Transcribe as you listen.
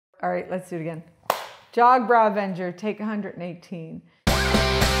All right, let's do it again. Jog Bra Avenger, take 118.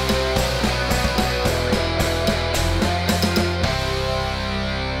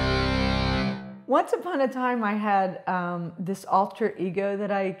 Once upon a time, I had this alter ego that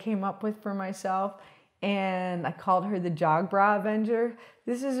I came up with for myself, and I called her the Jog Bra Avenger.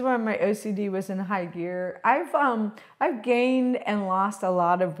 This is when my OCD was in high gear. I've gained and lost a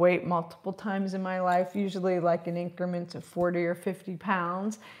lot of weight multiple times in my life, usually like in increments of 40 or 50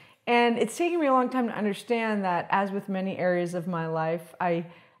 pounds. And it's taken me a long time to understand that, as with many areas of my life, I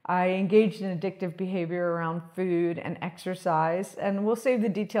engaged in addictive behavior around food and exercise, and we'll save the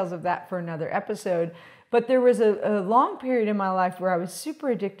details of that for another episode. But there was a long period in my life where I was super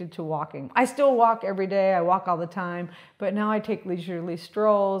addicted to walking. I still walk every day, I walk all the time, but now I take leisurely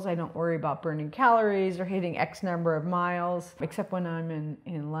strolls. I don't worry about burning calories or hitting X number of miles, except when I'm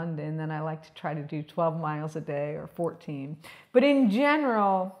in London, then I like to try to do 12 miles a day or 14. But in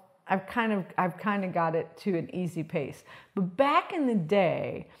general, I've kind of got it to an easy pace. But back in the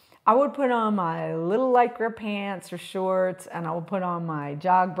day, I would put on my little lycra pants or shorts, and I would put on my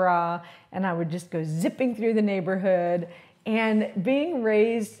jog bra, and I would just go zipping through the neighborhood. And being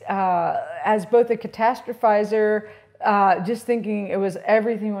raised as both a catastrophizer, just thinking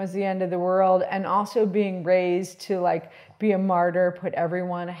everything was the end of the world, and also being raised to like be a martyr, put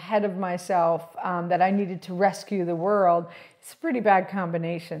everyone ahead of myself, that I needed to rescue the world. It's a pretty bad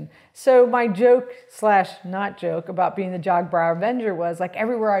combination. So my joke / not joke about being the Jog Bra Avenger was like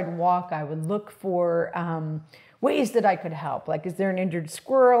everywhere I'd walk, I would look for ways that I could help. Like, is there an injured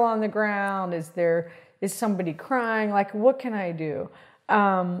squirrel on the ground? Is somebody crying? Like, what can I do?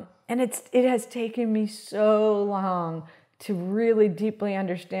 And it has taken me so long to really deeply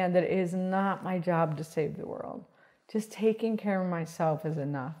understand that it is not my job to save the world. Just taking care of myself is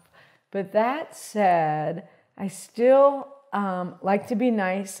enough. But that said, I still like to be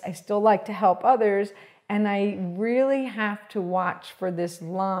nice. I still like to help others. And I really have to watch for this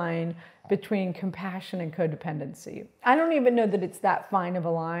line between compassion and codependency. I don't even know that it's that fine of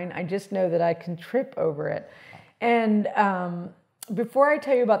a line. I just know that I can trip over it. And before I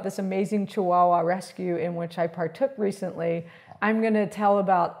tell you about this amazing Chihuahua rescue in which I partook recently, I'm going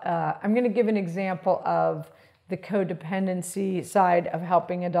to give an example of the codependency side of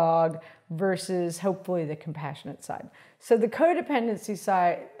helping a dog versus hopefully the compassionate side. So the codependency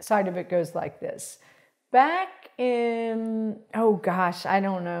side of it goes like this. Back in, I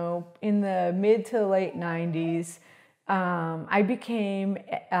don't know, in the mid to late 90s, I became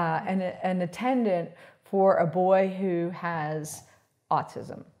an attendant for a boy who has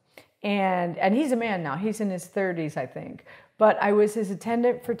autism. And he's a man now. He's in his 30s, I think. But I was his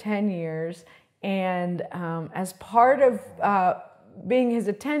attendant for 10 years. And as part of being his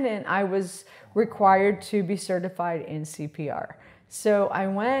attendant, I was required to be certified in CPR. So I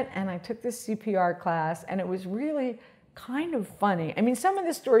went and I took this CPR class, and it was really kind of funny. I mean, some of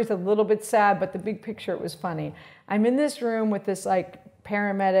the story's a little bit sad, but the big picture, it was funny. I'm in this room with this like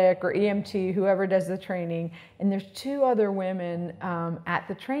paramedic or EMT, whoever does the training, and there's two other women at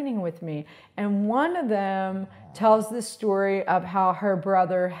the training with me. And one of them tells the story of how her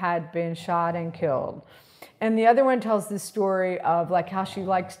brother had been shot and killed. And the other one tells the story of like how she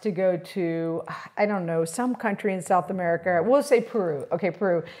likes to go to, I don't know, some country in South America. We'll say Peru. Okay,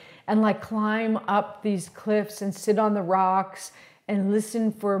 Peru. And like climb up these cliffs and sit on the rocks and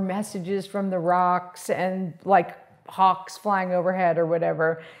listen for messages from the rocks and like hawks flying overhead or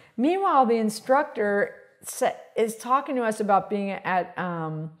whatever. Meanwhile, the instructor is talking to us about being at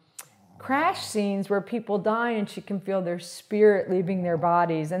crash scenes where people die and she can feel their spirit leaving their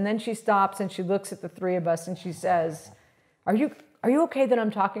bodies. And then she stops and she looks at the three of us and she says, are you okay that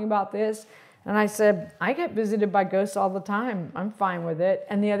I'm talking about this? And I said, I get visited by ghosts all the time. I'm fine with it.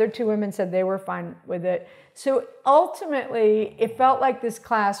 And the other two women said they were fine with it. So ultimately, it felt like this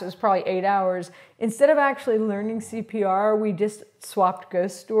class was probably 8 hours. Instead of actually learning CPR, we just swapped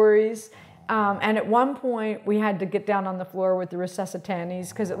ghost stories. And at one point, we had to get down on the floor with the resuscitanis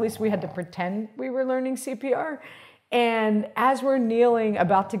because at least we had to pretend we were learning CPR. And as we're kneeling,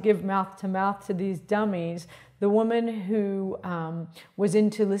 about to give mouth to these dummies, the woman who was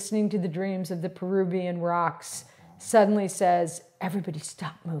into listening to the dreams of the Peruvian rocks suddenly says, everybody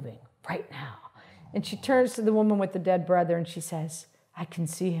stop moving right now. And she turns to the woman with the dead brother and she says, I can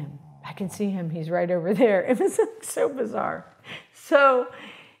see him. I can see him. He's right over there. It was so bizarre. So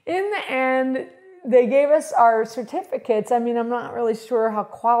in the end, they gave us our certificates. I mean, I'm not really sure how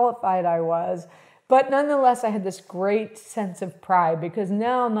qualified I was, but nonetheless, I had this great sense of pride because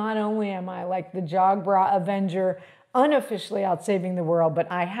now not only am I like the Jog Bra Avenger, unofficially out saving the world,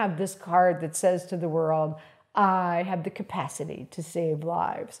 but I have this card that says to the world, I have the capacity to save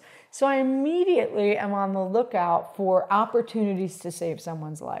lives. So I immediately am on the lookout for opportunities to save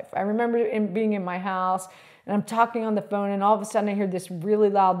someone's life. I remember being in my house and I'm talking on the phone and all of a sudden I hear this really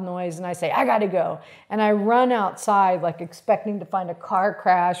loud noise and I say, I gotta go. And I run outside like expecting to find a car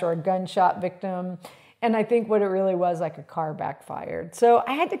crash or a gunshot victim. And I think what it really was, like a car backfired. So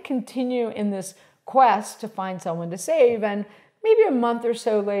I had to continue in this quest to find someone to save. And maybe a month or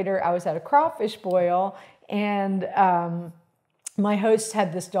so later, I was at a crawfish boil and my host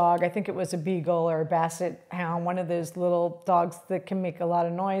had this dog. I think it was a beagle or a basset hound, one of those little dogs that can make a lot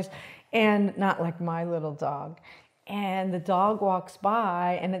of noise, and not like my little dog. And the dog walks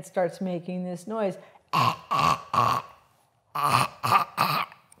by and it starts making this noise.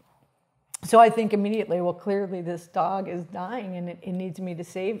 So I think immediately, well, clearly this dog is dying and it needs me to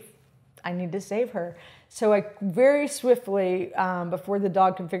save. I need to save her. So I very swiftly, before the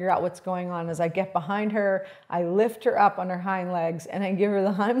dog can figure out what's going on, as I get behind her, I lift her up on her hind legs and I give her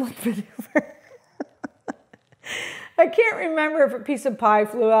the Heimlich maneuver. I can't remember if a piece of pie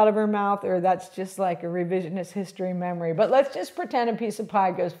flew out of her mouth or that's just like a revisionist history memory, but let's just pretend a piece of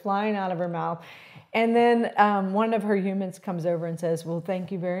pie goes flying out of her mouth. And then one of her humans comes over and says, well,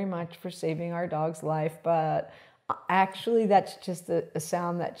 thank you very much for saving our dog's life, but actually that's just a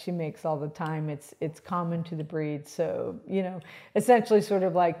sound that she makes all the time. It's common to the breed. So, you know, essentially sort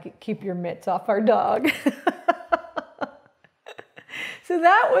of like keep your mitts off our dog. So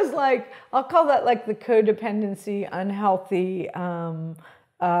that was like, I'll call that like the codependency, unhealthy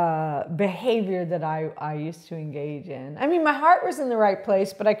behavior that I used to engage in. I mean, my heart was in the right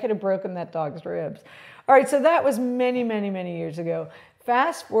place, but I could have broken that dog's ribs. All right, so that was many, many, many years ago.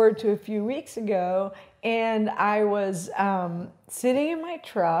 Fast forward to a few weeks ago, and I was sitting in my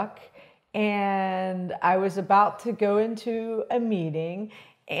truck, and I was about to go into a meeting,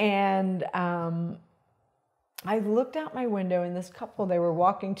 and I looked out my window, and this couple, they were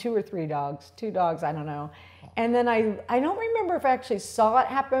walking two dogs, I don't know. And then I don't remember if I actually saw it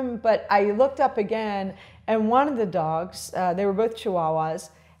happen, but I looked up again, and one of the dogs, they were both Chihuahuas,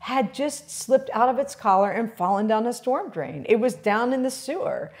 had just slipped out of its collar and fallen down a storm drain. It was down in the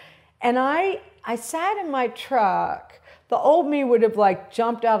sewer. And I sat in my truck. The old me would have like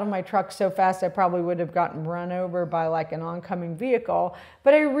jumped out of my truck so fast I probably would have gotten run over by like an oncoming vehicle.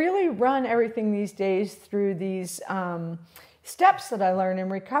 But I really run everything these days through these steps that I learned in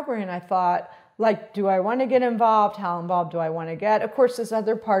recovery. And I thought, like, do I want to get involved? How involved do I want to get? Of course, this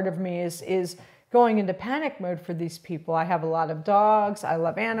other part of me is going into panic mode for these people. I have a lot of dogs. I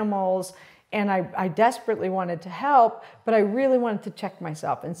love animals. And I desperately wanted to help, but I really wanted to check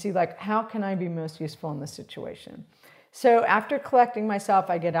myself and see, like, how can I be most useful in this situation? So after collecting myself,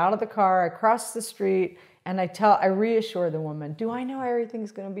 I get out of the car, I cross the street, and I reassure the woman, do I know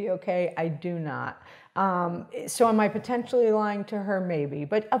everything's going to be okay? I do not. So am I potentially lying to her? Maybe.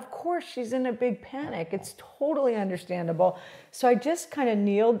 But of course, she's in a big panic. It's totally understandable. So I just kind of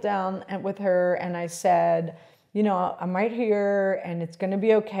kneeled down with her and I said, you know, I'm right here and it's going to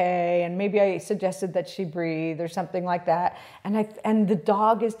be okay. And maybe I suggested that she breathe or something like that. And the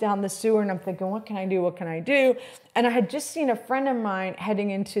dog is down the sewer and I'm thinking, what can I do? What can I do? And I had just seen a friend of mine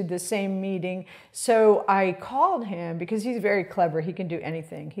heading into the same meeting. So I called him because he's very clever. He can do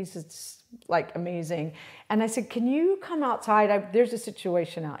anything. He's just like amazing. And I said, can you come outside? There's a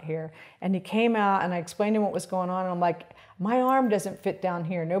situation out here. And he came out and I explained to him what was going on. And I'm like, my arm doesn't fit down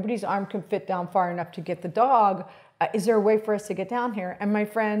here. Nobody's arm can fit down far enough to get the dog. Is there a way for us to get down here? And my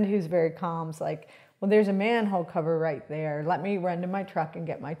friend, who's very calm, is like, well, there's a manhole cover right there. Let me run to my truck and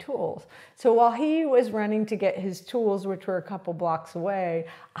get my tools. So while he was running to get his tools, which were a couple blocks away,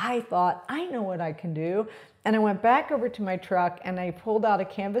 I thought, I know what I can do. And I went back over to my truck and I pulled out a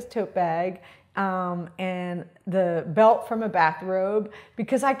canvas tote bag and the belt from a bathrobe,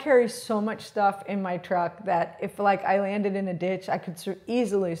 because I carry so much stuff in my truck that if like I landed in a ditch, I could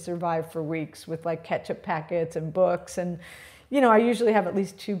easily survive for weeks with like ketchup packets and books. And, you know, I usually have at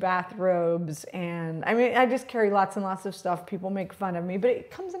least 2 bathrobes. And I mean, I just carry lots and lots of stuff. People make fun of me, but it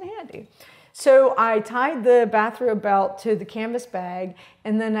comes in handy. So I tied the bathrobe belt to the canvas bag,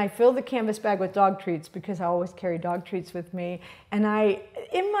 and then I filled the canvas bag with dog treats because I always carry dog treats with me. And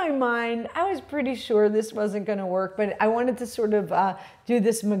in my mind, I was pretty sure this wasn't going to work, but I wanted to sort of do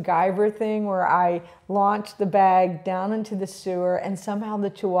this MacGyver thing where I launched the bag down into the sewer, and somehow the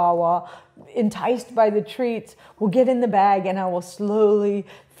Chihuahua, enticed by the treats, will get in the bag, and I will slowly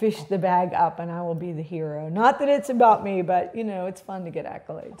fish the bag up and I will be the hero. Not that it's about me, but you know, it's fun to get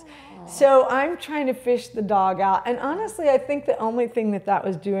accolades. So I'm trying to fish the dog out. And honestly, I think the only thing that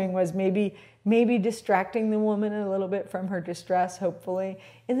was doing was maybe distracting the woman a little bit from her distress, hopefully.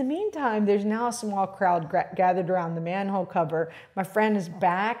 In the meantime, there's now a small crowd gathered around the manhole cover. My friend is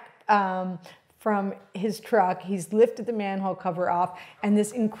back from his truck. He's lifted the manhole cover off, and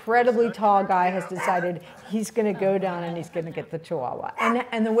this incredibly tall guy has decided he's gonna go down and he's gonna get the Chihuahua.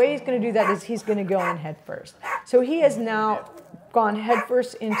 And the way he's gonna do that is he's gonna go in head first. So he has now gone head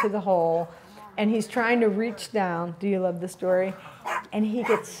first into the hole, and he's trying to reach down. Do you love the story? And he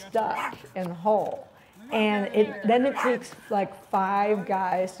gets stuck in the hole. And then it takes like 5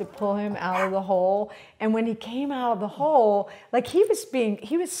 guys to pull him out of the hole. And when he came out of the hole, like he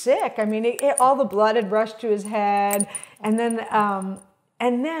was sick. I mean, all the blood had rushed to his head. And then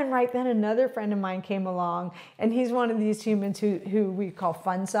right then another friend of mine came along, and he's one of these humans who we call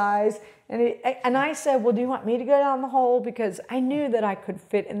fun size. And I said, well, do you want me to go down the hole? Because I knew that I could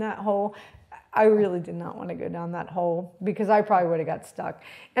fit in that hole. I really did not want to go down that hole because I probably would have got stuck.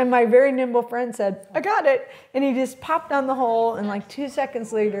 And my very nimble friend said, I got it. And he just popped down the hole, and like 2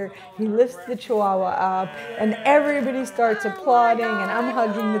 seconds later, he lifts the Chihuahua up, and everybody starts applauding, and I'm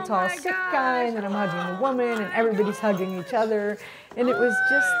hugging the tall sick guy, and then I'm hugging the woman, and everybody's hugging each other. And it was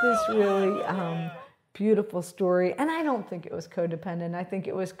just this really beautiful story. And I don't think it was codependent. I think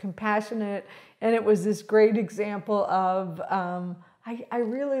it was compassionate, and it was this great example of I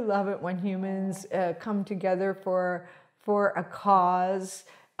really love it when humans come together for a cause.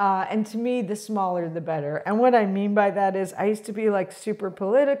 And to me, the smaller, the better. And what I mean by that is I used to be like super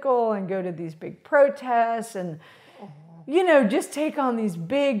political and go to these big protests and, you know, just take on these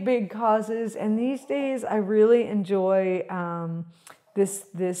big, big causes. And these days I really enjoy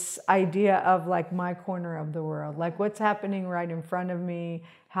this idea of like my corner of the world, like what's happening right in front of me.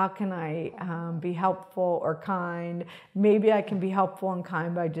 How can I be helpful or kind? Maybe I can be helpful and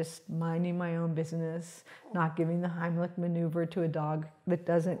kind by just minding my own business, not giving the Heimlich maneuver to a dog that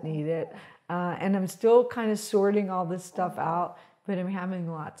doesn't need it. And I'm still kind of sorting all this stuff out, but I'm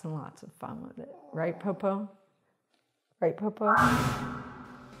having lots and lots of fun with it. Right, Popo? Right, Popo?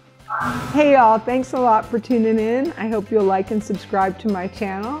 Hey, y'all. Thanks a lot for tuning in. I hope you'll like and subscribe to my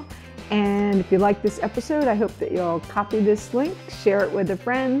channel. And if you like this episode, I hope that you'll copy this link, share it with a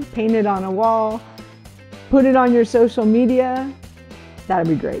friend, paint it on a wall, put it on your social media. That'd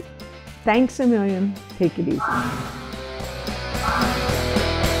be great. Thanks a million. Take it easy.